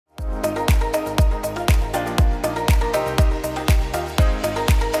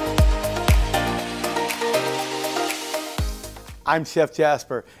I'm Chef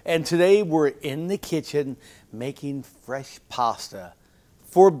Jasper, and today we're in the kitchen making fresh pasta.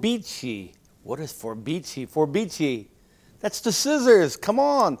 Forbici. What is Forbici? Forbici. That's the scissors. Come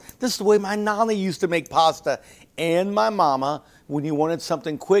on. This is the way my nana used to make pasta. And my mama, when you wanted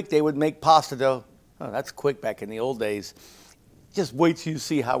something quick, they would make pasta dough. Oh, that's quick back in the old days. Just wait till you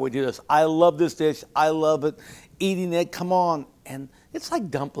see how we do this. I love this dish. I love it. Eating it, come on. And it's like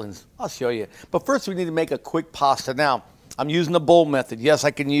dumplings. I'll show you. But first we need to make a quick pasta. Now, I'm using the bowl method. Yes,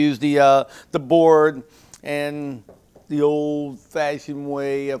 I can use the board and the old-fashioned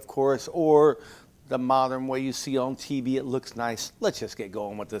way, of course, or the modern way you see on TV. It looks nice. Let's just get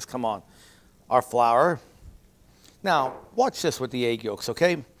going with this. Come on. Our flour. Now, watch this with the egg yolks,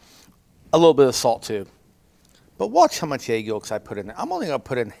 okay? A little bit of salt, too. But watch how much egg yolks I put in there. I'm only going to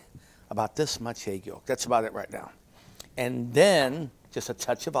put in about this much egg yolk. That's about it right now. And then just a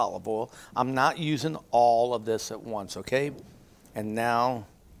touch of olive oil. I'm not using all of this at once, okay? And now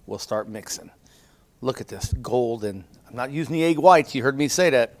we'll start mixing. Look at this, golden. I'm not using the egg whites. You heard me say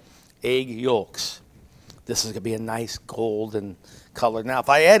that. Egg yolks. This is going to be a nice golden color. Now, if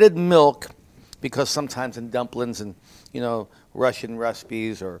I added milk, because sometimes in dumplings and, you know, Russian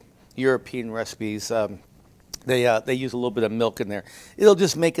recipes or European recipes, they use a little bit of milk in there. It'll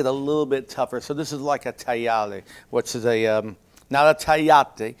just make it a little bit tougher. So this is like a tagliare, which is a, not a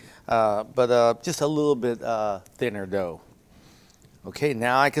tagliate, but just a little bit thinner dough. Okay,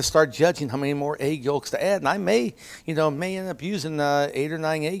 now I can start judging how many more egg yolks to add. And I may, you know, end up using 8 or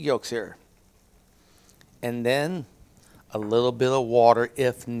 9 egg yolks here. And then a little bit of water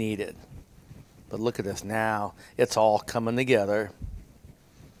if needed. But look at this now. It's all coming together.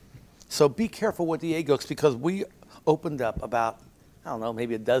 So be careful with the egg yolks because we opened up about, I don't know,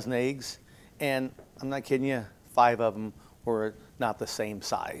 maybe a dozen eggs. And I'm not kidding you, 5 of them were not the same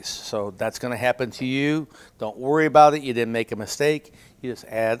size. So that's going to happen to you. Don't worry about it. You didn't make a mistake. You just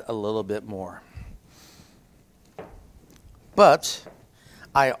add a little bit more. But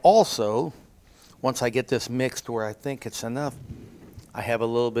I also, once I get this mixed where I think it's enough, I have a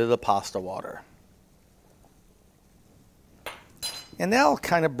little bit of the pasta water. And that'll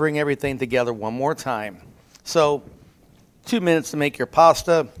kind of bring everything together one more time. So 2 minutes to make your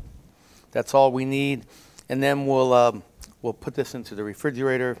pasta. That's all we need. And then we'll put this into the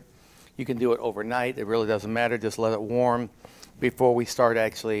refrigerator. You can do it overnight. It really doesn't matter. Just let it warm before we start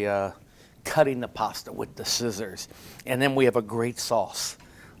actually cutting the pasta with the scissors. And then we have a great sauce.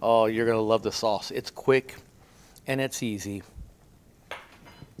 Oh, you're going to love the sauce. It's quick and it's easy.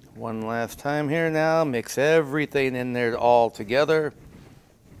 One last time here now. Mix everything in there all together.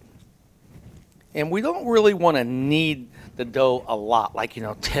 And we don't really want to knead the dough a lot, like, you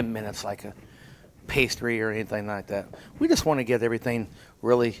know, 10 minutes like a pastry or anything like that. We just want to get everything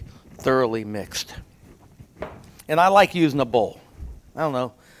really thoroughly mixed. And I like using a bowl. I don't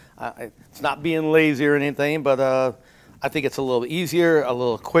know. It's not being lazy or anything, but I think it's a little easier, a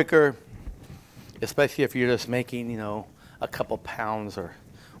little quicker, especially if you're just making, you know, a couple pounds or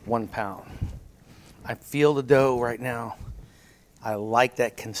 1 pound. I feel the dough right now. I like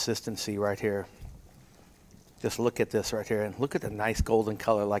that consistency right here. Just look at this right here and look at the nice golden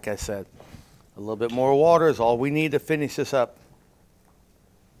color, like I said. A little bit more water is all we need to finish this up.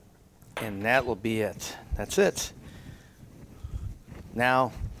 And that will be it. That's it.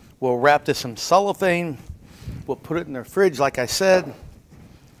 Now, we'll wrap this in cellophane. We'll put it in the fridge, like I said.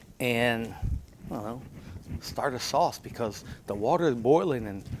 And, I don't know, start a sauce because the water is boiling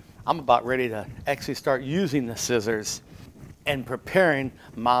and I'm about ready to actually start using the scissors and preparing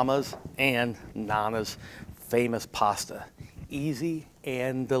Mama's and Nana's famous pasta. Easy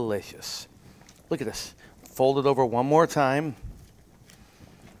and delicious. Look at this. Fold it over one more time.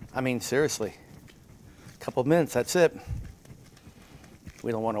 I mean, seriously, a couple minutes, that's it.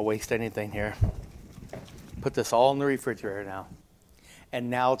 We don't want to waste anything here. Put this all in the refrigerator now. And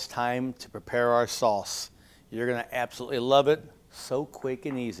now it's time to prepare our sauce. You're going to absolutely love it. So quick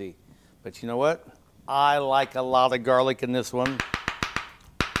and easy. But you know what? I like a lot of garlic in this one.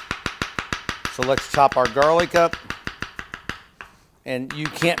 So let's chop our garlic up. And you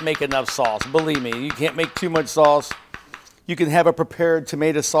can't make enough sauce. Believe me, you can't make too much sauce. You can have a prepared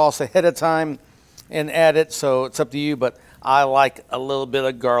tomato sauce ahead of time and add it. So it's up to you. But I like a little bit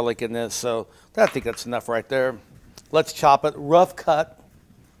of garlic in this. So I think that's enough right there. Let's chop it. Rough cut.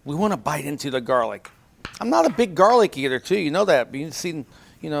 We want to bite into the garlic. I'm not a big garlic eater, too. You know that. You've seen,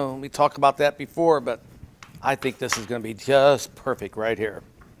 you know, we talked about that before. But I think this is going to be just perfect right here.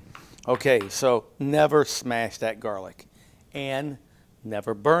 Okay, so never smash that garlic. And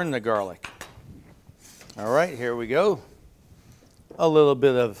never burn the garlic. All right, here we go. A little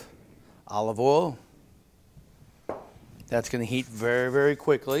bit of olive oil. That's going to heat very, very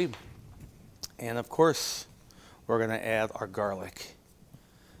quickly. And of course, we're going to add our garlic.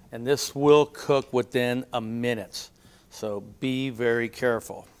 And this will cook within a minute. So be very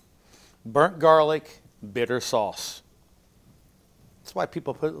careful. Burnt garlic, bitter sauce. That's why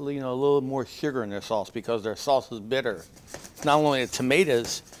people put, a little more sugar in their sauce, because their sauce is bitter. Not only the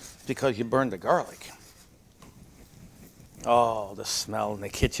tomatoes, because you burned the garlic. Oh, the smell in the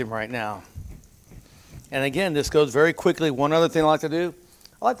kitchen right now. And again, this goes very quickly. One other thing I like to do,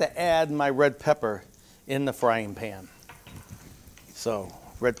 I like to add my red pepper in the frying pan. So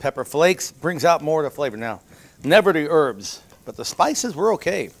red pepper flakes brings out more of the flavor. Now, never the herbs, but the spices were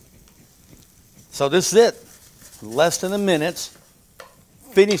okay. So this is it. Less than a minute.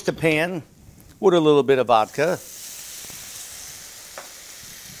 Finish the pan with a little bit of vodka.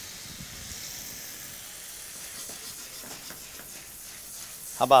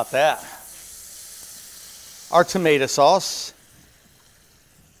 How about that? Our tomato sauce.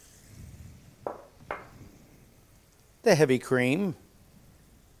 The heavy cream.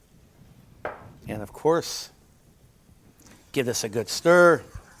 And of course, give this a good stir.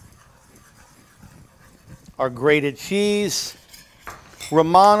 Our grated cheese,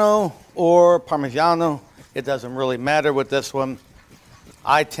 Romano or Parmigiano, it doesn't really matter with this one.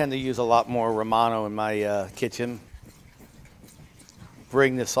 I tend to use a lot more Romano in my kitchen.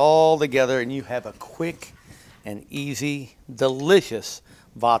 Bring this all together and you have a quick and easy, delicious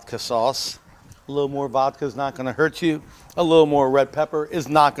vodka sauce. A little more vodka is not going to hurt you. A little more red pepper is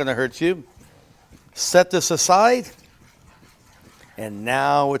not going to hurt you. Set this aside. And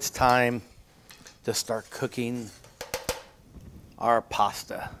now it's time to start cooking our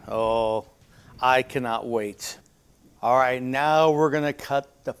pasta. Oh, I cannot wait. All right, now we're going to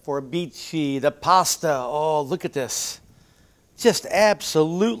cut the Forbici, the pasta. Oh, look at this. Just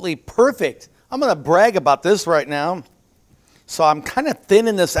absolutely perfect. I'm going to brag about this right now. So I'm kind of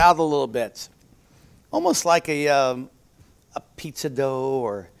thinning this out a little bit. Almost like a pizza dough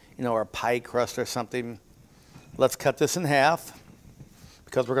or, or a pie crust or something. Let's cut this in half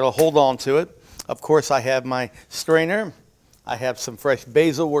because we're going to hold on to it. Of course, I have my strainer. I have some fresh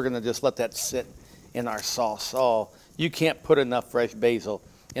basil. We're going to just let that sit in our sauce. Oh, you can't put enough fresh basil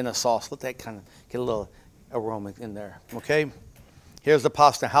in a sauce. Let that kind of get a little aroma in there, okay? Here's the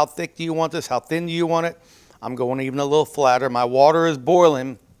pasta. How thick do you want this? How thin do you want it? I'm going even a little flatter. My water is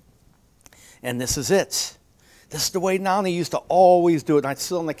boiling, and this is it. This is the way Nana used to always do it. And I'd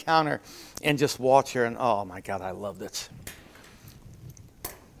sit on the counter and just watch her, and oh my God, I loved it.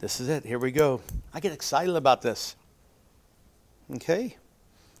 This is it. Here we go. I get excited about this. Okay?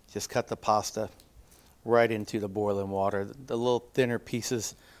 Just cut the pasta right into the boiling water. The little thinner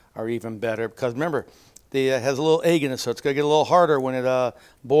pieces are even better because remember, it has a little egg in it, so it's going to get a little harder when it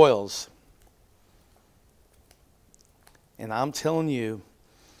boils. And I'm telling you,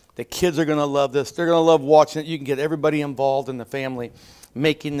 the kids are going to love this. They're going to love watching it. You can get everybody involved in the family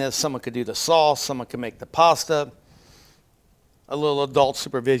making this. Someone could do the sauce. Someone could make the pasta. A little adult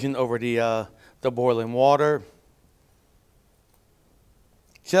supervision over the boiling water.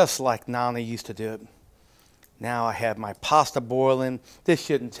 Just like Nana used to do it. Now I have my pasta boiling. This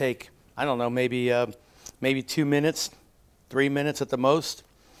shouldn't take, I don't know, maybe 2 minutes, 3 minutes at the most.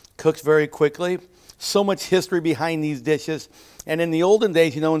 Cooks very quickly. So much history behind these dishes. And in the olden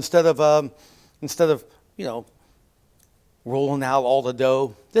days, instead of rolling out all the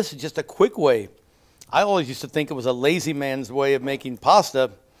dough, this is just a quick way. I always used to think it was a lazy man's way of making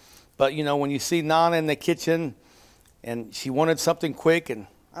pasta. But, when you see Nana in the kitchen and she wanted something quick, and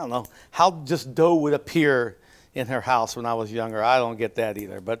I don't know how just dough would appear in her house when I was younger. I don't get that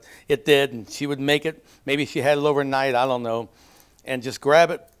either, but it did, and she would make it. Maybe she had it overnight, I don't know, and just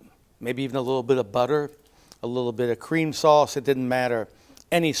grab it, maybe even a little bit of butter, a little bit of cream sauce. It didn't matter.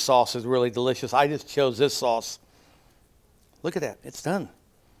 Any sauce is really delicious. I just chose this sauce. Look at that. It's done.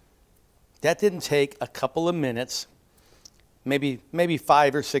 That didn't take a couple of minutes, maybe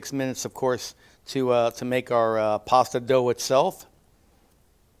 5 or 6 minutes, of course, to make our pasta dough itself.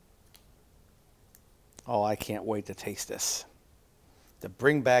 Oh, I can't wait to taste this. To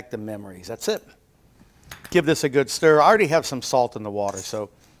bring back the memories. That's it. Give this a good stir. I already have some salt in the water, so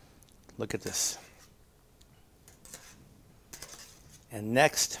look at this. And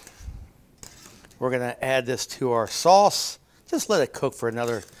next, we're going to add this to our sauce. Just let it cook for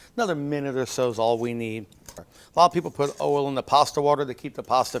another minute or so is all we need. A lot of people put oil in the pasta water to keep the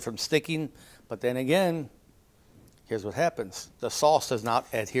pasta from sticking. But then again, here's what happens. The sauce does not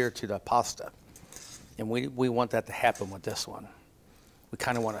adhere to the pasta. And we want that to happen with this one. We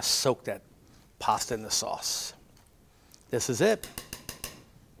kind of want to soak that pasta in the sauce. This is it.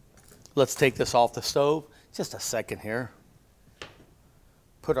 Let's take this off the stove. Just a second here.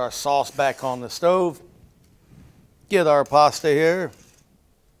 Put our sauce back on the stove. Get our pasta here.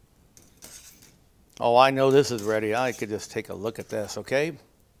 Oh, I know this is ready. I could just take a look at this, okay?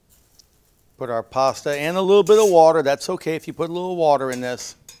 Put our pasta and a little bit of water. That's okay if you put a little water in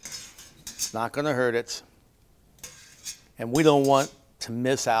this. It's not going to hurt it. And we don't want to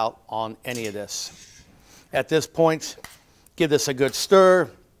miss out on any of this. At this point, give this a good stir.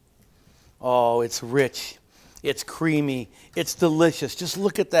 Oh, it's rich. It's creamy. It's delicious. Just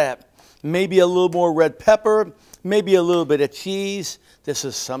look at that. Maybe a little more red pepper. Maybe a little bit of cheese. This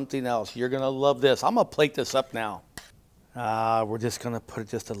is something else. You're going to love this. I'm going to plate this up now. We're just going to put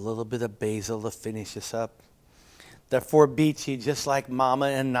just a little bit of basil to finish this up. The Forbici, just like Mama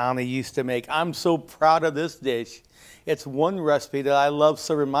and Nana used to make. I'm so proud of this dish. It's one recipe that I love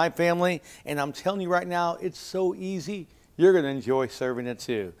serving my family, and I'm telling you right now, it's so easy. You're going to enjoy serving it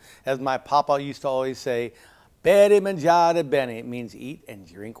too. As my papa used to always say, "Bene mangiare bene." It means eat and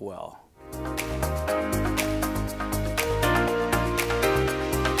drink well.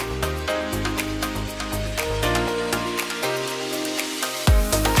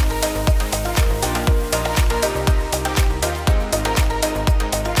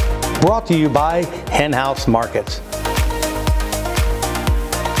 Brought to you by Hen House Markets.